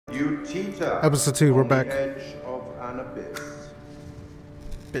You teeter Episode 2, we're on back. the edge of an abyss.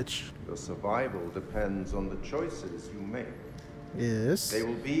 Bitch. Your survival depends on the choices you make. Yes. They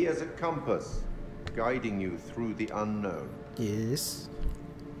will be as a compass, guiding you through the unknown. Yes.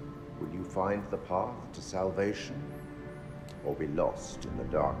 Will you find the path to salvation, or be lost in the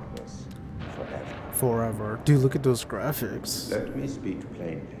darkness forever? Forever. Dude, look at those graphics. Let me speak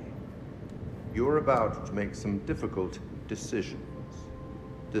plainly. You're about to make some difficult decisions.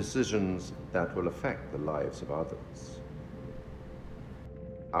 Decisions that will affect the lives of others.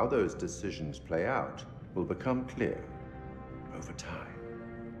 How those decisions play out will become clear over time.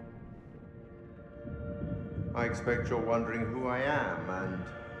 I expect you're wondering who I am and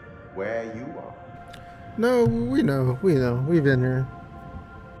where you are. No, we know. We've been here.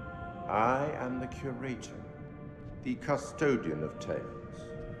 I am the curator, the custodian of tales.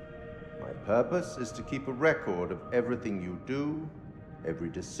 My purpose is to keep a record of everything you do, every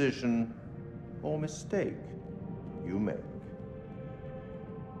decision or mistake you make.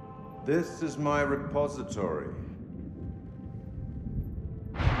 This is my repository.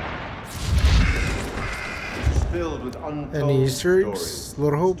 It is filled with untold Any Easter eggs? stories.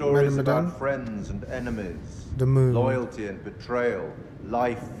 Little Hope, Stories Madame. about friends and enemies. The moon. Loyalty and betrayal.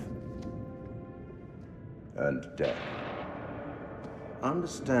 Life and death.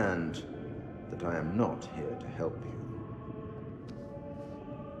 Understand that I am not here to help you.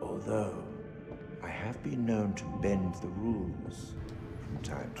 Although I have been known to bend the rules from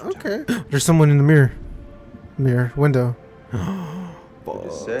time to time. Okay. There's someone in the mirror. Window. To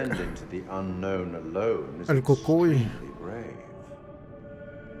descend into the unknown alone is El Cocoy. extremely brave.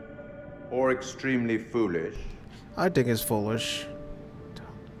 Or extremely foolish. I think it's foolish.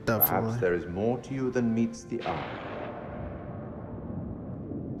 Perhaps Definitely. there is more to you than meets the eye.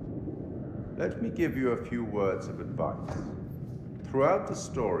 Let me give you a few words of advice. Throughout the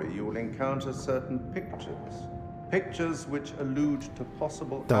story, you will encounter certain pictures. Pictures which allude to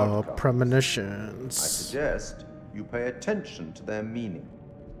possible The outcomes. premonitions. I suggest you pay attention to their meaning.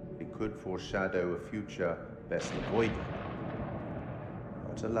 It could foreshadow a future best avoided.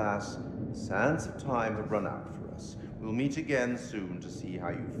 But alas, the sands of time have run out for us. We'll meet again soon to see how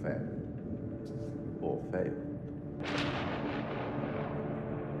you fared. Or failed.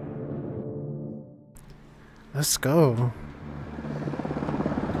 Let's go.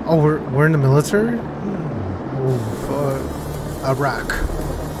 Oh, we're in the military? Oh, fuck. Iraq.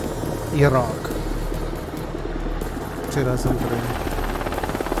 Sí, that's something.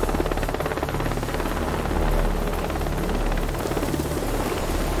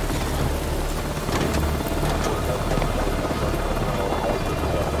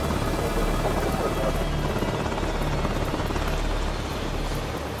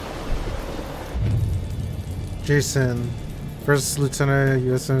 Jason, First Lieutenant,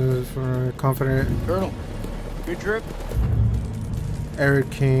 U.S. for Confident. Colonel, good trip? Eric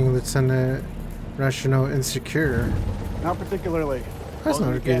King, Lieutenant, Rational Insecure. Not particularly. That's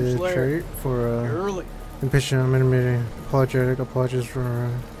not a good trait for You're early. impatient, unmitigated, apologetic, apologies for.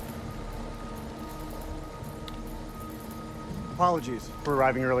 Apologies for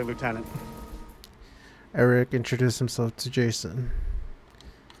arriving early, Lieutenant. Eric introduced himself to Jason.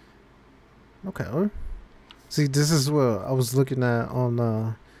 Okay. See, this is what I was looking at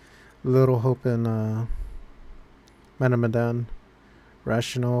on Little Hope and Madame.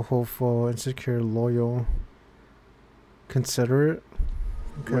 Rational, hopeful, insecure, loyal, considerate.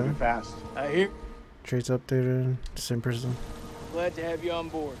 Okay. Moving fast. I hear. Traits updated. Same person. Glad to have you on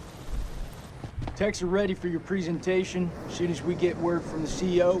board. Techs are ready for your presentation. As soon as we get word from the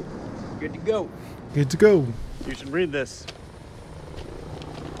CEO, good to go. Good to go. You should read this.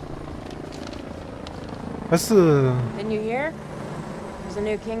 That's the Didn't you hear? There's a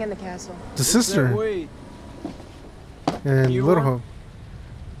new king in the castle. sister Wait, and You Little are? Hope.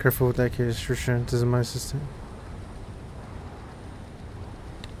 Careful with that case, for sure. This is my assistant.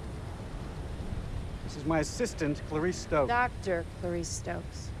 This is my assistant, Clarice Stokes. Dr. Clarice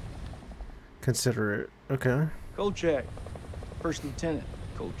Stokes. Considerate. Okay. Kolchak. First Lieutenant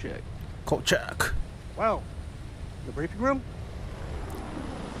Kolchak. Kolchak. Wow. The briefing room?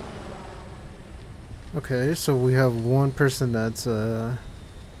 Okay, so we have one person that's from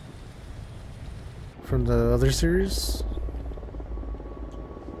the other series.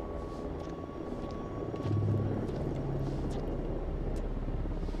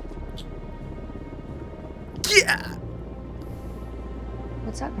 Yeah.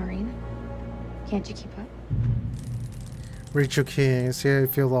 What's up, Marine? Can't you keep up? Rachel King, CIA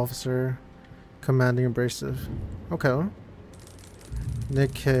field officer, commanding abrasive. Okay.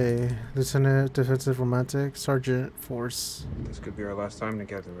 Nick K, Lieutenant Defensive Romantic, Sergeant Force. This could be our last time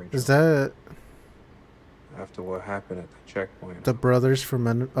together, Rachel. Is that After what happened at the checkpoint, the brothers from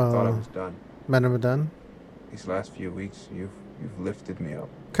I thought I was done. Man of Medan? These last few weeks, you've lifted me up.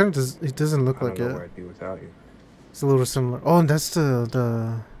 Kind of does. It doesn't look I like don't know it. where I'd be without you. It's a little similar. Oh, and that's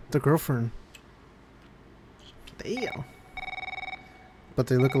the girlfriend. Damn. But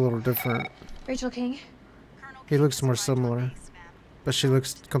they look a little different. Rachel King, He looks more similar, but she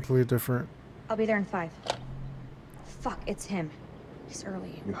looks completely different. I'll be there in 5. Fuck, it's him. He's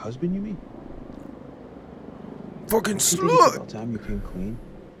early. Your husband, you mean? Fucking You think it's slut. about time you came clean?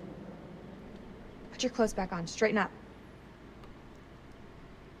 Put your clothes back on. Straighten up.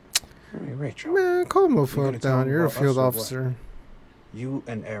 Hey, Rachel. Man, calm the You gonna fuck tell down. him You're a about us field or what? officer. You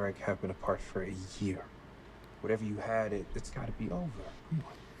and Eric have been apart for a year. Whatever you had, it's got to be over. Come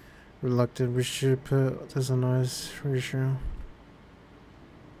on. Reluctant. We should put this on noise ratio.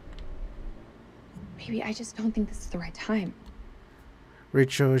 Maybe I just don't think this is the right time.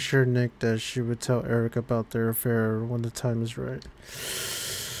 Rachel assured Nick that she would tell Eric about their affair when the time is right.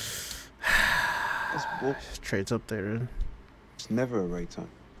 That's bull. Trades updated. It's never a right time.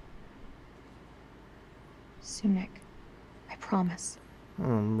 Soon, Nick. I promise.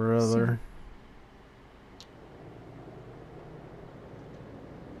 Oh, brother.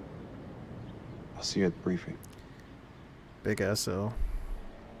 I'll see you at the briefing. Big ass L.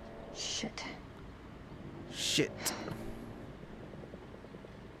 Shit. Shit.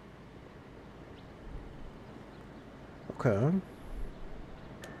 Okay.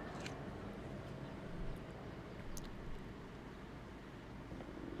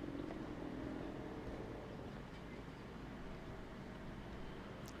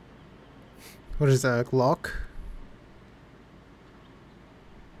 What is that? Lock?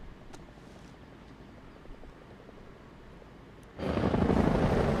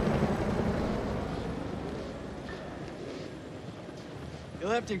 You'll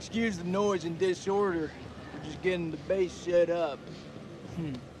have to excuse the noise and disorder. We're just getting the base set up.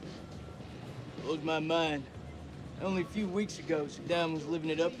 Blows my mind. Only a few weeks ago, Saddam was living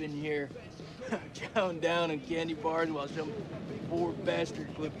it up in here. Chowing down on candy bars while some poor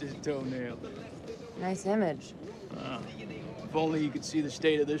bastard clipped his toenail. Nice image. If only you could see the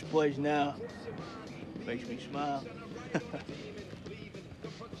state of this place now. Makes me smile.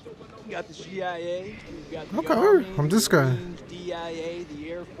 We got the CIA, we got the Okay, Army, I'm the this guy. Marines, DIA, the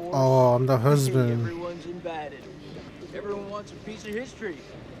Air Force. Oh, I'm the husband. Everyone's invited. Everyone wants a piece of history.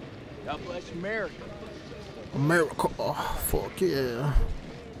 God bless America. America. Oh, fuck yeah.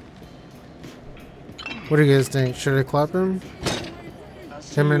 What do you guys think? Should I clap him? I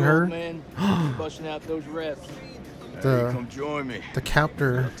see Him and you, her? old man, busting out those reps. The join me. the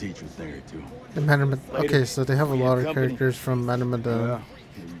captor. I'll teach you a thing or two. And okay, so they have a For lot your of company. characters from Manamadan.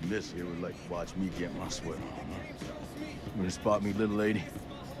 Miss here would like to watch me get my sweat on. You gonna spot me, little lady?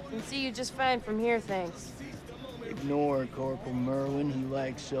 Can see you just fine from here, thanks. Ignore Corporal Merlin. He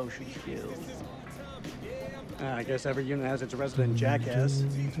lacks social skills. I guess every unit has its resident jackass.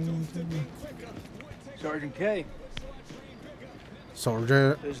 Sergeant K.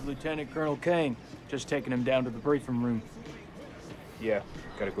 Sergeant. This is Lieutenant Colonel Kane. Just taking him down to the briefing room. Yeah,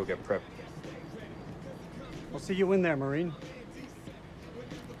 gotta go get prepped. I'll see you in there, Marine.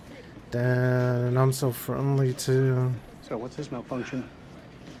 Damn, and I'm so friendly too. So what's his malfunction?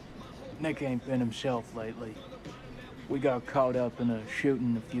 Nick ain't been himself lately. We got caught up in a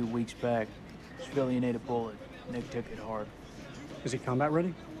shooting a few weeks back. Civilian ate a bullet. Nick took it hard. Is he combat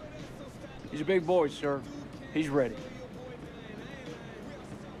ready? He's a big boy, sir. He's ready.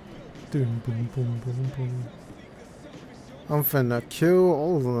 Boom, boom, boom, boom, boom. I'm finna kill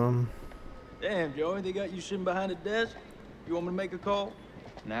all of them. Damn, Joey, they got you sitting behind a desk? You want me to make a call?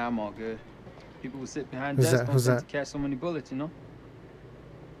 Nah, I'm all good. People who sit behind Who's desks that? don't Who's tend that? to catch so many bullets, you know?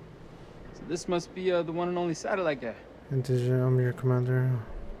 So this must be the one and only satellite guy. And did you, I'm your commander.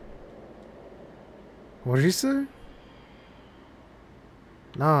 What did he say?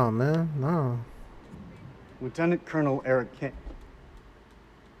 Nah, man, nah. Lieutenant Colonel Eric King.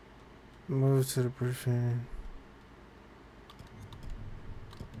 Move to the briefing.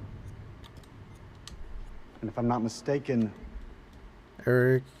 And if I'm not mistaken,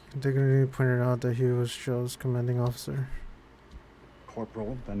 Eric Dignity pointed out that he was Joe's commanding officer.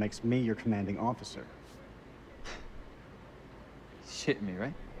 Corporal, that makes me your commanding officer. Shit me,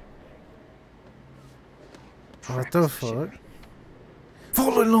 right? What the fuck?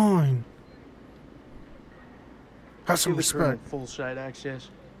 Fall in line! Have some Give the colonel respect. full site access.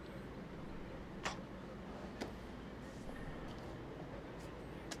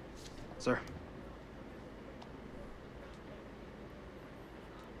 Sir.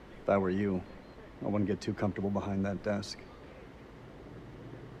 I were you, I wouldn't get too comfortable behind that desk.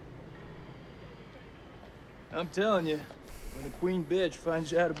 I'm telling you, when the queen bitch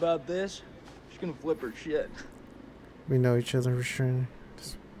finds out about this, she's gonna flip her shit. We know each other for sure.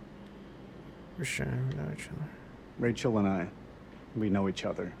 For sure, we know each other. Rachel and I, we know each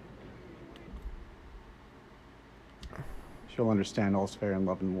other. She'll understand all's fair in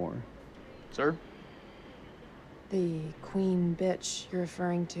love and war. Sir? The queen bitch you're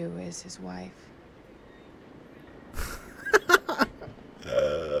referring to is his wife.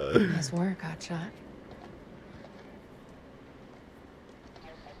 Nice work, hotshot.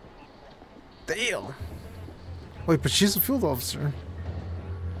 Damn. Wait, but she's a field officer.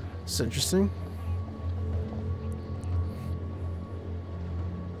 It's interesting.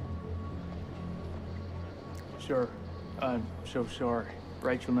 Sir, I'm so sorry.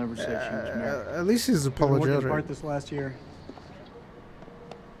 Rachel never said she was married. At least he's Been working apologetic. apart this last year.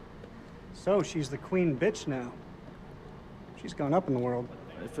 So she's the queen bitch now. She's gone up in the world.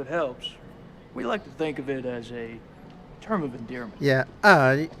 If it helps, we like to think of it as a term of endearment. Yeah,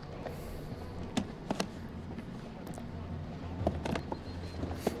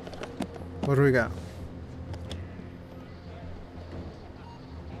 what do we got?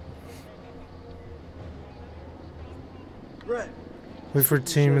 Right. Wait for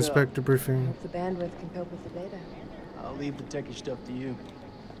team inspector briefing. Hope the bandwidth can cope with the data. I'll leave the techie stuff to you.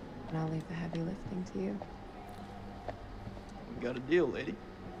 And I'll leave the heavy lifting to you. We got a deal, lady.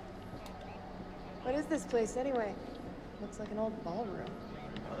 What is this place anyway? Looks like an old ballroom.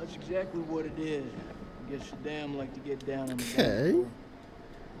 That's exactly what it is. I guess Saddam like to get down on the dance Okay. floor.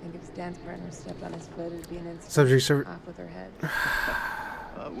 I think if his dance partner stepped on his foot, it'd be an instant Subject server. off with her head.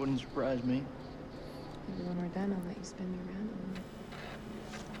 It wouldn't surprise me. Maybe when we're done, I'll let you spin me around a little.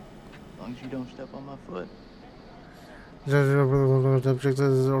 As long as you don't step on my foot. Subject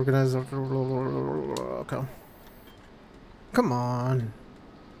is organized. Okay. Come on.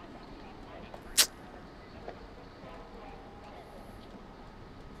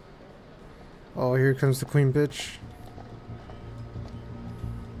 Oh, here comes the queen bitch.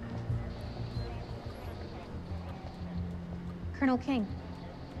 Colonel King.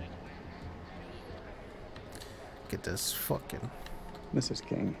 Get this fucking. Mrs.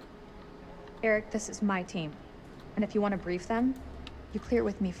 King. Eric, this is my team. And if you want to brief them, you clear it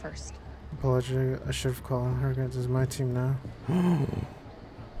with me first. Apology. I should have called her. This is my team now.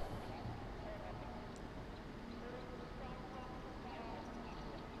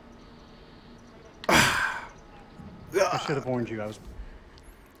 I should have warned you. I was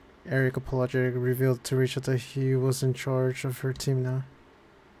Eric apologetic revealed to Rachel that he was in charge of her team now.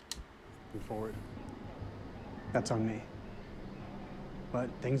 moving forward. That's on me. But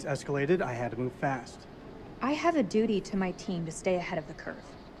things escalated. I had to move fast. I have a duty to my team to stay ahead of the curve.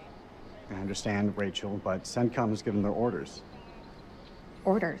 I understand, Rachel, but CENTCOM has given their orders.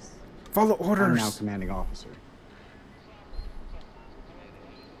 Orders. Follow I'm orders. now commanding officer.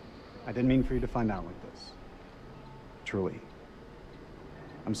 I didn't mean for you to find out like this. Truly.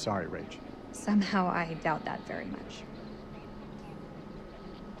 I'm sorry, Rach. Somehow I doubt that very much.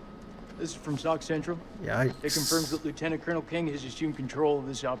 This is from SOC Central. Yikes. It confirms that Lieutenant Colonel King has assumed control of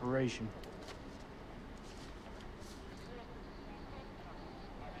this operation.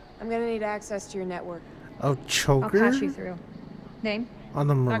 I'm gonna need access to your network. Oh, I'll choker? patch you through. Name? On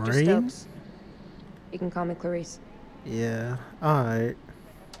the Dr. Marine? Stokes. You can call me Clarice. Yeah. Alright.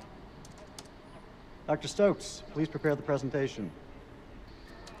 Dr. Stokes, please prepare the presentation.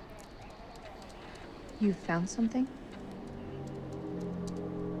 You found something?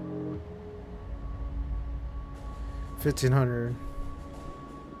 $1,500.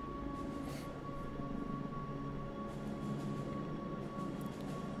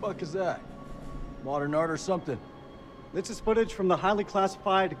 Fuck is that? Modern art or something? This is footage from the highly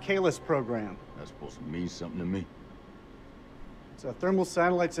classified Kalis program. That's supposed to mean something to me. It's a thermal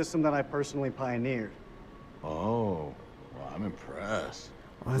satellite system that I personally pioneered. Oh, well, I'm impressed.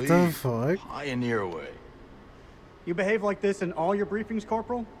 What the Please, fuck? pioneer away. You behave like this in all your briefings,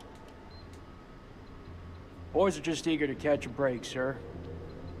 Corporal? Boys are just eager to catch a break, sir.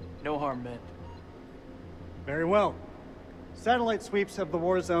 No harm meant. Very well. Satellite sweeps of the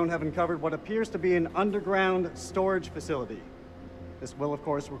war zone have uncovered what appears to be an underground storage facility. This will, of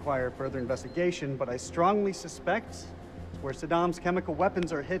course, require further investigation, but I strongly suspect it's where Saddam's chemical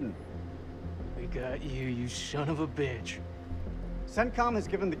weapons are hidden. We got you, you son of a bitch. CENTCOM has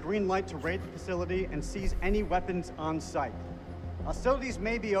given the green light to raid the facility and seize any weapons on site. Hostilities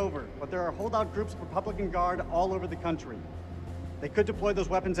may be over, but there are holdout groups of Republican Guard all over the country. They could deploy those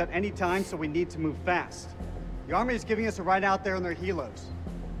weapons at any time, so we need to move fast. The Army is giving us a ride out there in their helos.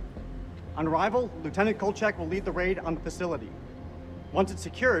 On arrival, Lieutenant Kolchak will lead the raid on the facility. Once it's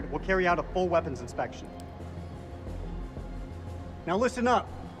secured, we'll carry out a full weapons inspection. Now listen up.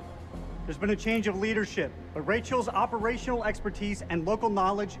 There's been a change of leadership, but Rachel's operational expertise and local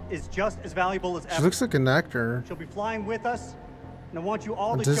knowledge is just as valuable as ever. She looks like an actor. She'll be flying with us, and I want you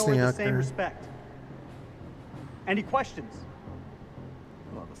all A to show Disney her the actor. same respect. Any questions?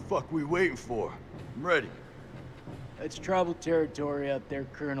 What the fuck we waiting for? I'm ready. That's tribal territory out there,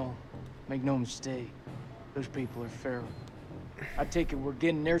 Colonel. Make no mistake. Those people are feral. I take it we're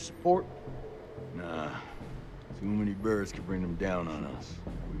getting their support? Nah. Too many birds could bring them down on us.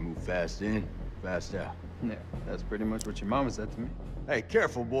 We move fast in, fast out. Yeah, that's pretty much what your mama said to me. Hey,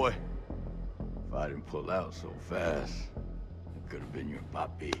 careful, boy. If I didn't pull out so fast, it could have been your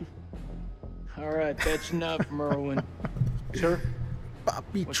papi. All right, that's enough, Merwin. Sir?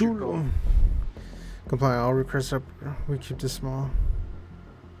 Papi What's your chulo. call? Comply all requests up. We keep this small.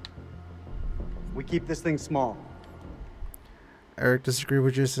 We keep this thing small. Eric disagree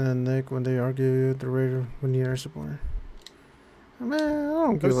with Jason and Nick when they argue the raider would need our support. Man, I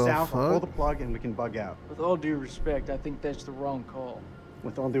don't Go give a south, pull the fuck. plug, and we can bug out. With all due respect, I think that's the wrong call.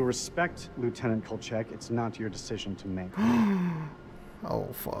 With all due respect, Lieutenant Kolchak, it's not your decision to make. Oh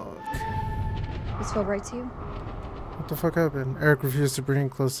fuck. This feel right to you? What the fuck happened? Eric refused to bring in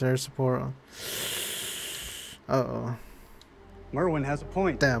close to air support. Uh-oh. Merwin has a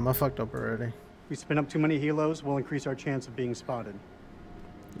point. Damn, I fucked up already. If we spin up too many helos, we'll increase our chance of being spotted.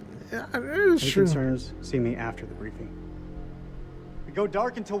 Yeah, it is Any true. concerns, see me after the briefing. We go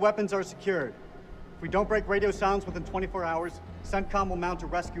dark until weapons are secured. If we don't break radio silence within 24 hours, CENTCOM will mount a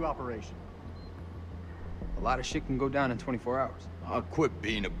rescue operation. A lot of shit can go down in 24 hours. I'll quit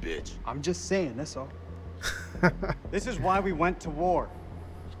being a bitch. I'm just saying, that's all. This is why we went to war.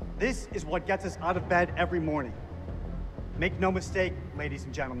 This is what gets us out of bed every morning. Make no mistake, ladies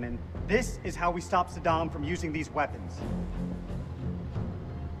and gentlemen, this is how we stop Saddam from using these weapons.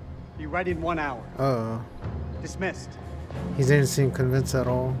 Be ready in 1 hour. Uh-oh. Dismissed. He didn't seem convinced at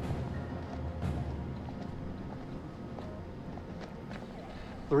all.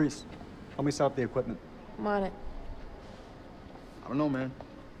 Clarice, help me set up the equipment. I'm on it. I don't know, man.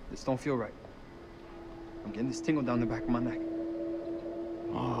 This don't feel right. I'm getting this tingle down the back of my neck.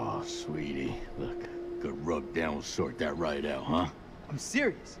 Oh, sweetie. Look, good rub down will sort that right out, huh? I'm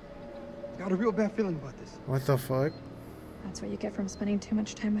serious. I got a real bad feeling about this. What the fuck? That's what you get from spending too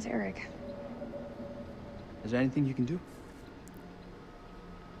much time with Eric. Is there anything you can do?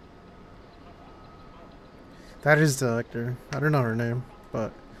 That is the actor. I don't know her name,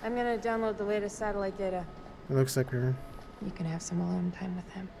 but I'm gonna download the latest satellite data. it looks like her. You can have some alone time with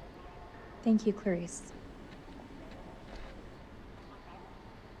him. Thank you, Clarice.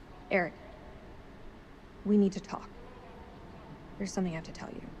 Eric, we need to talk. There's something I have to tell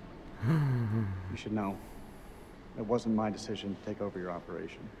you. You should know. It wasn't my decision to take over your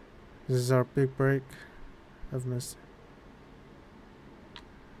operation. This is our big break. I've missed it.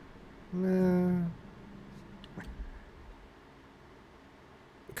 Nah.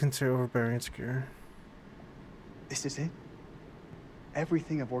 Consider overbearing and secure. This is it.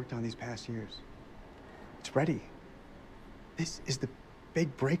 Everything I've worked on these past years. It's ready. This is the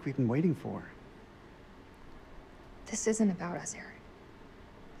big break we've been waiting for. This isn't about us, Eric.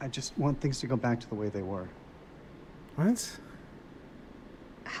 I just want things to go back to the way they were. What?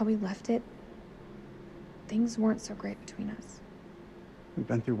 How we left it, things weren't so great between us. We've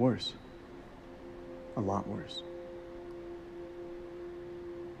been through worse. A lot worse.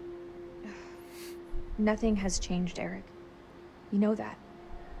 Nothing has changed, Eric. You know that.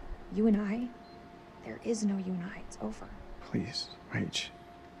 You and I, there is no you and I. It's over. Please, Rach.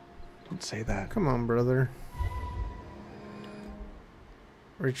 Don't say that. Come on, brother.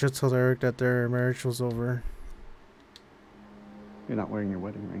 Rachel told Eric that their marriage was over. You're not wearing your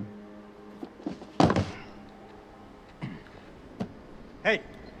wedding ring. Hey,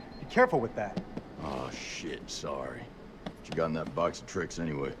 be careful with that. Oh, shit, sorry. What you got in that box of tricks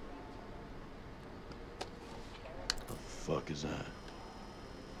anyway? What the fuck is that?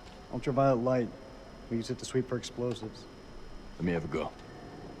 Ultraviolet light. We use it to sweep for explosives. Let me have a go.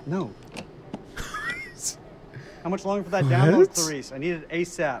 No. How much longer for that download, What? Clarice? I need it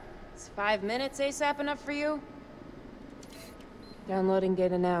ASAP. Is 5 minutes ASAP enough for you? Downloading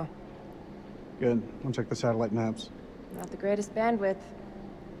data now. Good. I'll check the satellite maps. Not the greatest bandwidth.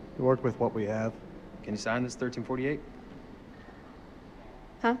 We work with what we have. Can you sign this 1348?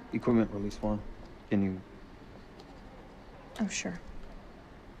 Huh? Equipment release form. Can you? Oh, sure.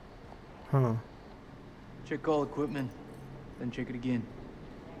 Huh. Check all equipment, then check it again.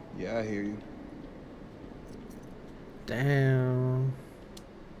 Yeah, I hear you. Damn.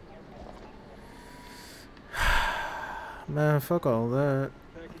 Man, fuck all that.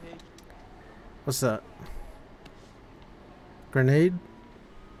 What's that? Grenade?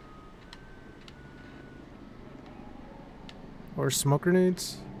 Or smoke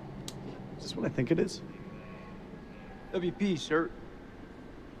grenades? Is this what I think it is? WP, sir.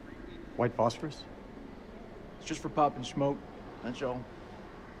 White phosphorus? It's just for popping smoke. That's all.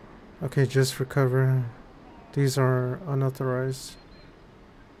 Okay, just for cover. These are unauthorized.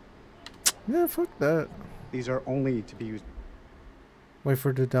 Yeah, fuck that. These are only to be used. Wait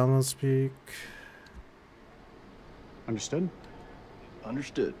for the download speak. Understood?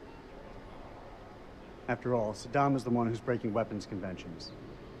 Understood. After all, Saddam is the one who's breaking weapons conventions,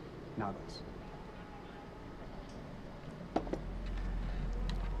 not us.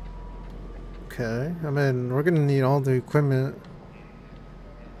 Okay, I mean, we're gonna need all the equipment.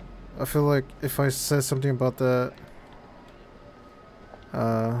 I feel like if I said something about that,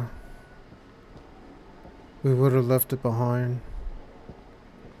 we would have left it behind.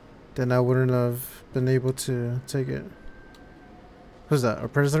 Then I wouldn't have been able to take it. Who's that? Our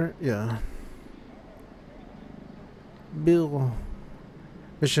president? Yeah. Bill.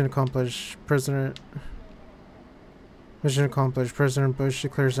 Mission accomplished. Mission accomplished. President Bush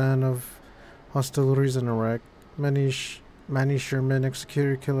declares end of hostilities in Iraq. Manny Sherman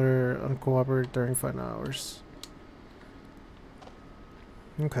executed killer uncooperated during 5 hours.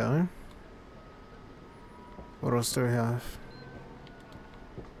 Okay. What else do we have?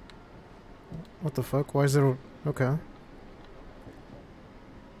 What the fuck? Why is it... Okay.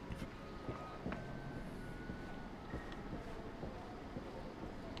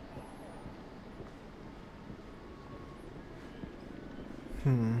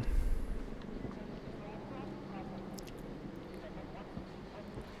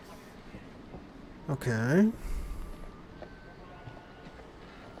 Okay.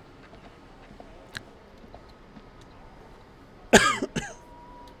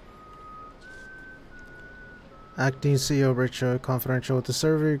 Acting CEO Richard, confidential with the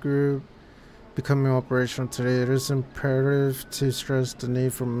survey group, becoming operational today. It is imperative to stress the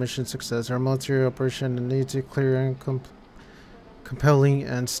need for mission success. Our military operation the need to clear and compelling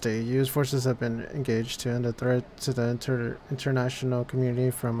end state. U.S. forces have been engaged to end the threat to the international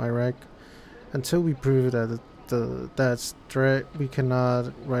community from Iraq. Until we prove that that threat, we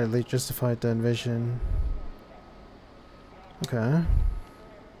cannot rightly justify the invasion. Okay.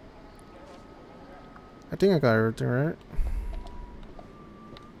 I think I got everything right.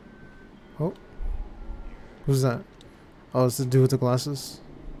 Oh. Who's that? Oh, it's the dude with the glasses?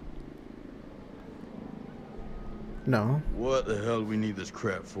 No. What the hell do we need this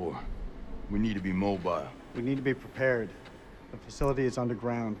crap for? We need to be mobile. We need to be prepared. The facility is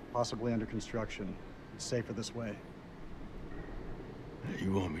underground, possibly under construction. It's safer this way.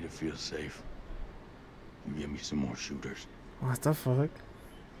 You want me to feel safe? You give me some more shooters. What the fuck?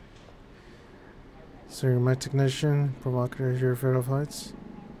 So you're my technician, provocateur, you're afraid of heights?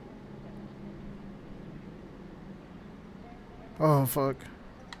 Oh fuck.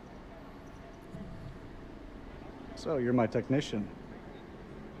 So, you're my technician.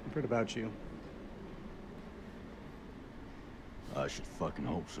 I've heard about you. I should fucking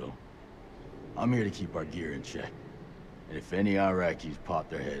hope so. I'm here to keep our gear in check. And if any Iraqis pop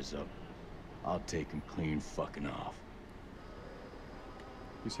their heads up, I'll take them clean fucking off.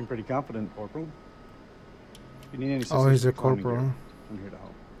 You seem pretty confident, Corporal. If you need any Oh, he's a assistance with climbing corporal. gear, I'm here to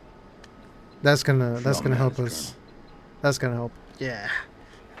help. That's gonna help Colonel. us. That's gonna help. Yeah.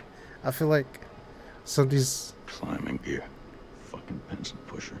 I feel like some of these... Climbing gear. Fucking pencil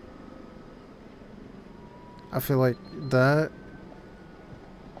pusher. I feel like that...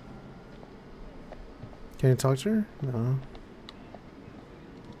 Can you talk to her? No.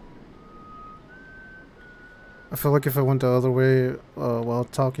 I feel like if I went the other way while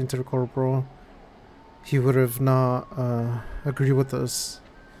talking to the corporal, he would have not agreed with us.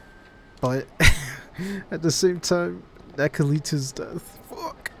 But at the same time, that could lead to his death.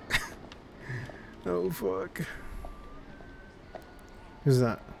 Fuck. Oh, fuck. Who's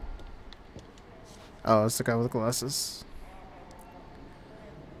that? Oh, it's the guy with the glasses.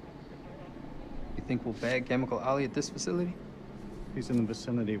 You think we'll bag Chemical Ali at this facility? If he's in the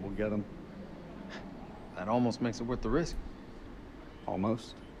vicinity, we'll get him. That almost makes it worth the risk.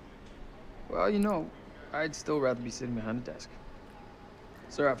 Almost. Well, you know, I'd still rather be sitting behind a desk.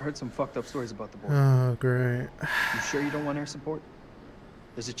 Sir, I've heard some fucked up stories about the boy. Oh, great. You sure you don't want air support?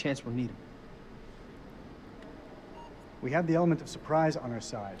 There's a chance we'll need him. We have the element of surprise on our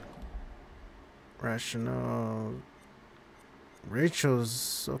side. Rational.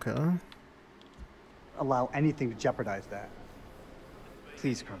 Rachel's okay. Allow anything to jeopardize that.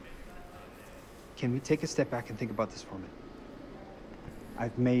 Please, Colonel. Can we take a step back and think about this for a minute?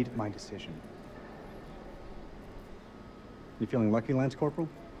 I've made my decision. You feeling lucky, Lance Corporal?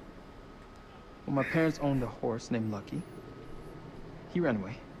 Well, my parents owned a horse named Lucky. He ran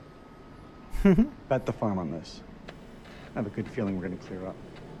away. Bet the farm on this. I have a good feeling we're gonna clear up.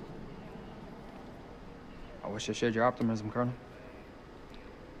 I wish I shared your optimism, Colonel.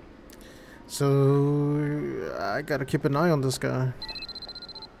 So I gotta keep an eye on this guy.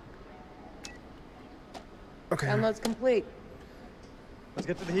 Okay. Download's complete. Let's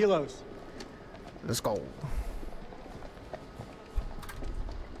get to the helos. Let's go.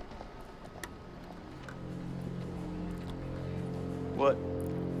 What?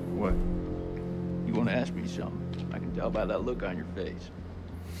 What? You want to ask me something? I can tell by that look on your face.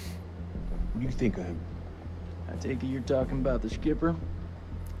 What do you think of him? I take it you're talking about the skipper?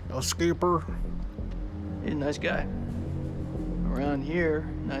 A skipper. He's a nice guy. Around here,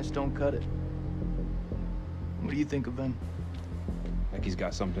 nice don't cut it. What do you think of him? Like he's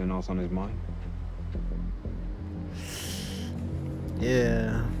got something else on his mind?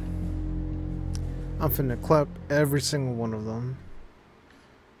 Yeah. I'm finna clap every single one of them.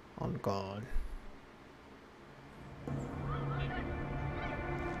 On God.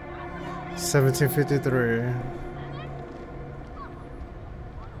 1753.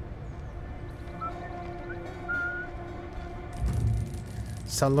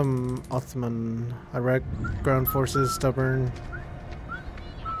 Salam Othman, Iraq ground forces stubborn.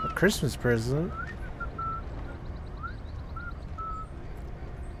 A Christmas present.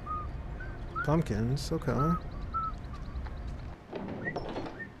 Pumpkins, okay.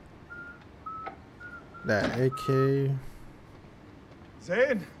 That AK.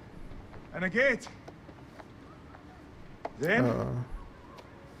 زين انا جيت زين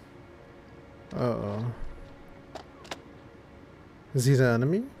Uh-oh. Is he the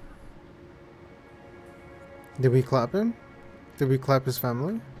enemy? Did we clap him? Did we clap his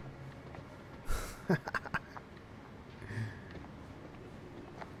family?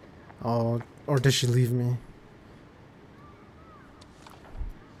 Oh, or did she leave me?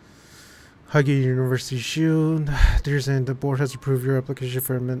 Highgate University Shield. Dear Zane, the board has approved your application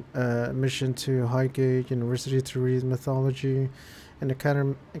for admission to Highgate University to read mythology in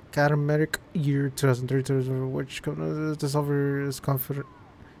academic year 2003, which this offer is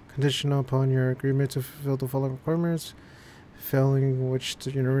conditional upon your agreement to fulfill the following requirements. Failing which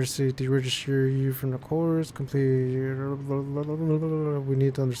the university deregister you from the course. Complete. We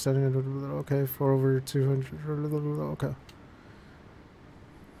need to understand it. Okay, for over 200. Okay.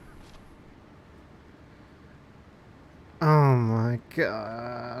 Oh my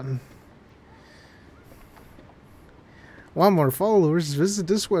God. Want more followers? Visit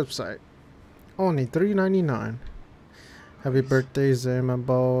this website. Only $3.99. Happy birthday, Zay, my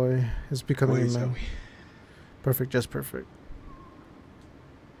boy. It's becoming a man. Perfect, just perfect.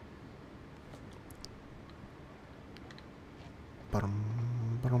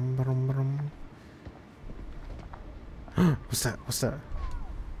 What's that? What's that?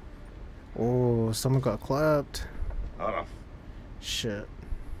 Oh, someone got clapped. Shit.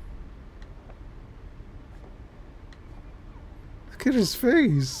 Look at his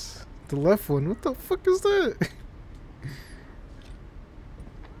face. The left one. What the fuck is that?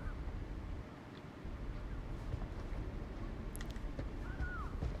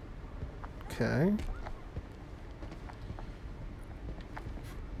 Okay.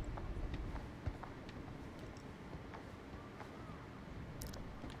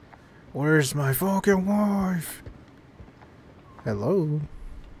 Where's my fucking wife? Hello?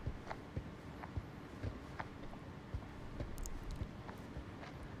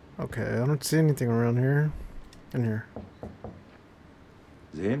 Okay, I don't see anything around here. In here.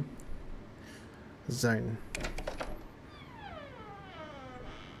 زين Zane.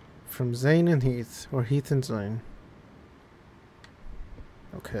 From Zane and Heath, or Heath and Zane.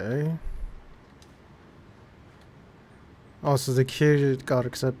 Okay. Oh, so the kid got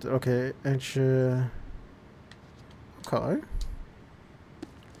accepted. Okay, and okay.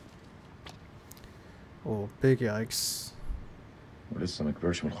 Oh, big yikes. ولسه ما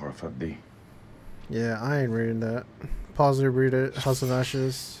كبرش من الخرافات دي. Yeah, I ain't reading that. Pause it, read it. House of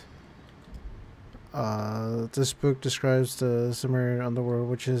Ashes. This book describes the Sumerian underworld,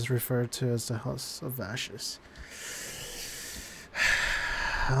 which is referred to as the House of Ashes.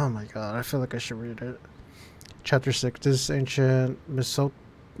 Oh my god, I feel like I should read it. Chapter 6. This ancient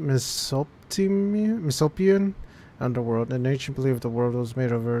Mesopotamia underworld. In ancient belief, the world was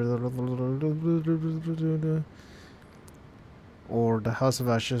made of or the House of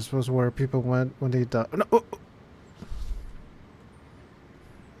Ashes was where people went when they died. No.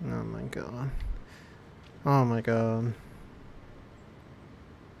 Oh my god. Oh my god.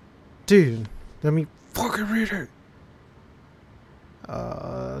 Dude, let me fucking read it.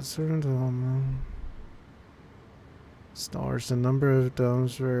 Stars. The number of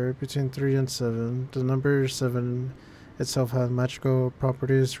domes were between 3 and 7. The number 7 itself had magical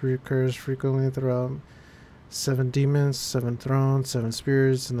properties, recurs frequently throughout 7 demons, 7 thrones, 7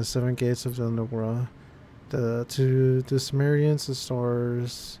 spirits, and the 7 gates of the underworld. To the Sumerians, the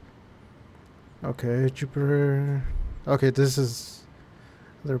stars. Okay, Jupiter. Okay, this is.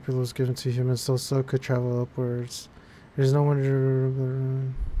 Their pillows given to humans, so could travel upwards. There's no wonder.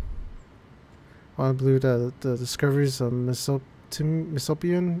 I believe that the discoveries of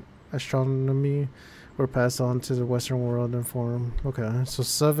Mesopotamian astronomy were passed on to the Western world in form. Okay, so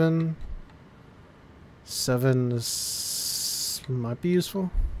 7 might be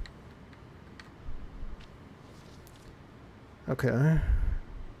useful. Okay.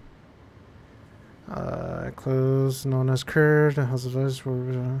 Clothes known as Kurd, the House of Ice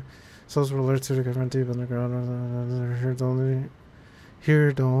were souls were alerted to the government deep underground.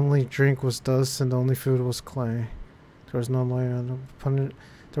 Here the only drink was dust and the only food was clay. There was no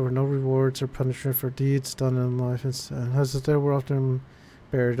there were no rewards or punishment for deeds done in life instead. As they were often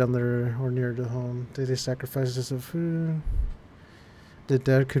buried under or near the home. Daily sacrifices of food. The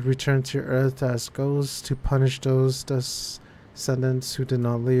dead could return to earth as ghosts to punish those descendants who did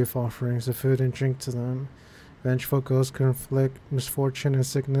not leave offerings of food and drink to them. Vengeful ghosts could inflict misfortune and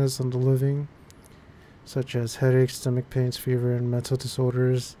sickness on the living, such as headaches, stomach pains, fever, and mental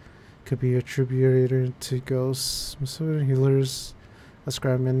disorders could be attributed to ghosts. Some healers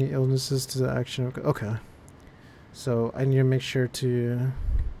ascribe many illnesses to the action of... Okay. So, I need to make sure to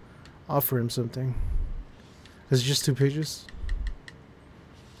offer him something. Is it just 2 pages?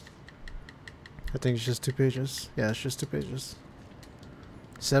 I think it's just 2 pages. Yeah, it's just 2 pages.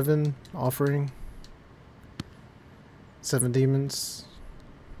 7, offering. 7 demons.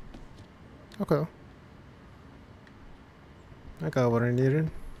 Okay. I got what I needed.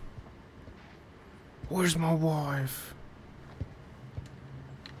 Where's my wife?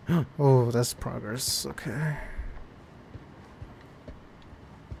 Oh, that's progress. Okay.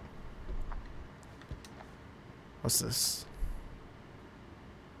 What's this?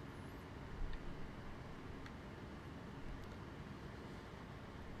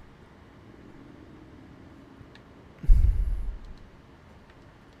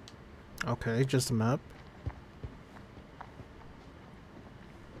 Okay, just a map.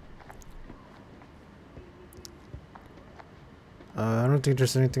 I don't think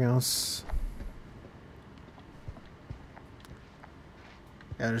there's anything else.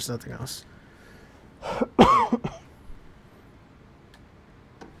 Yeah, there's nothing else.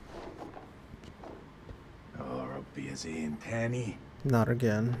 ربي زين تاني. Not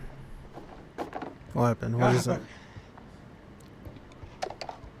again. What happened? What is that?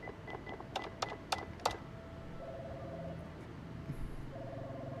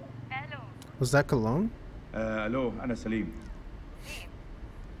 Was that cologne? الو انا سليم.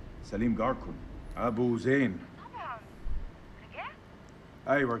 سليم جاركم ابو زين. طبعا رجعت؟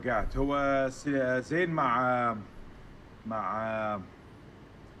 ايوه رجعت. هو زين مع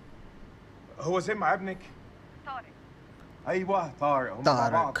هو زين مع ابنك؟ طارق. ايوه طارق. هم مع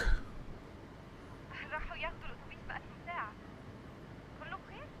بعض. راحوا ياخدوا الاتوبيس بقالهم ساعة. كله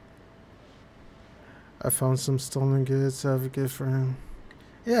بخير؟ I found some stolen goods. I have a gift for him.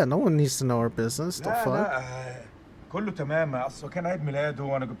 Yeah, no one needs to know our business. The fuck? لا كله تمام. اصله كان عيد ميلاده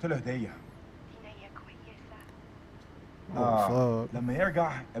وانا جبت له هديه. هدية كويسة. Oh fuck. لما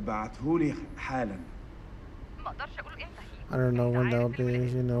يرجع ابعتهولي حالا. ما اقدرش اقول امتى هيجي. I don't know when that'll be.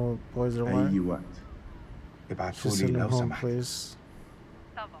 You know, boys are اي lying. وقت. Just ابعتهولي send him لو home, سمحت. please.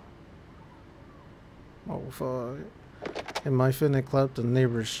 طبعا. Oh fuck. Am I finna clap the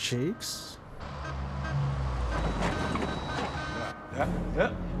neighbor's cheeks? لا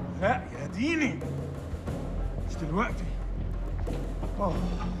لا لا يا ديني مش دلوقتي.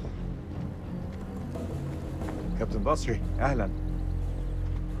 كابتن بصري اهلا.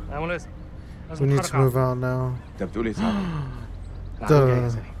 We need to move out now. انت بتقول ايه صح؟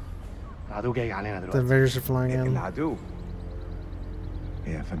 العدو جاي علينا The دلوقتي. invaders are flying in. العدو.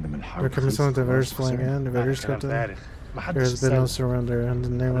 إيه يا فندم الحرب. We're coming soon. The invaders flying in. The invaders come in. There has been no surrender, and the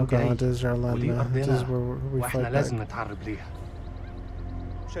name of God is our land now. This is where we واحنا fight لازم back. نتعرب ليها.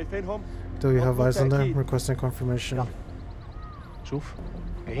 شايفينهم؟ Do you have eyes on them? Requesting confirmation. شوف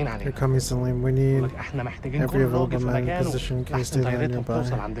جايين They're علينا. coming Salim. We need احنا محتاجين every كل راجل available في man in مكانه position in case احسن they land طيارتهم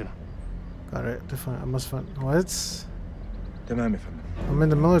توصل nearby. عندنا. Got it. Define. I must find. What? تمام يا فندم. I'm in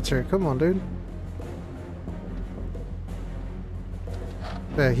the military. Come on, dude.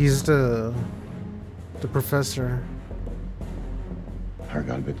 Yeah, he's the professor.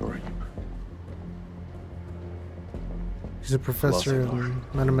 هرجع البيت قريب. He's a professor in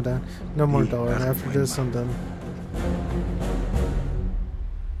Manamadan. No more, dollar. After this, I'm done.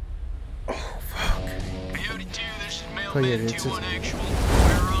 Beauty 2, this is Play Mailman it, 2-1 actual.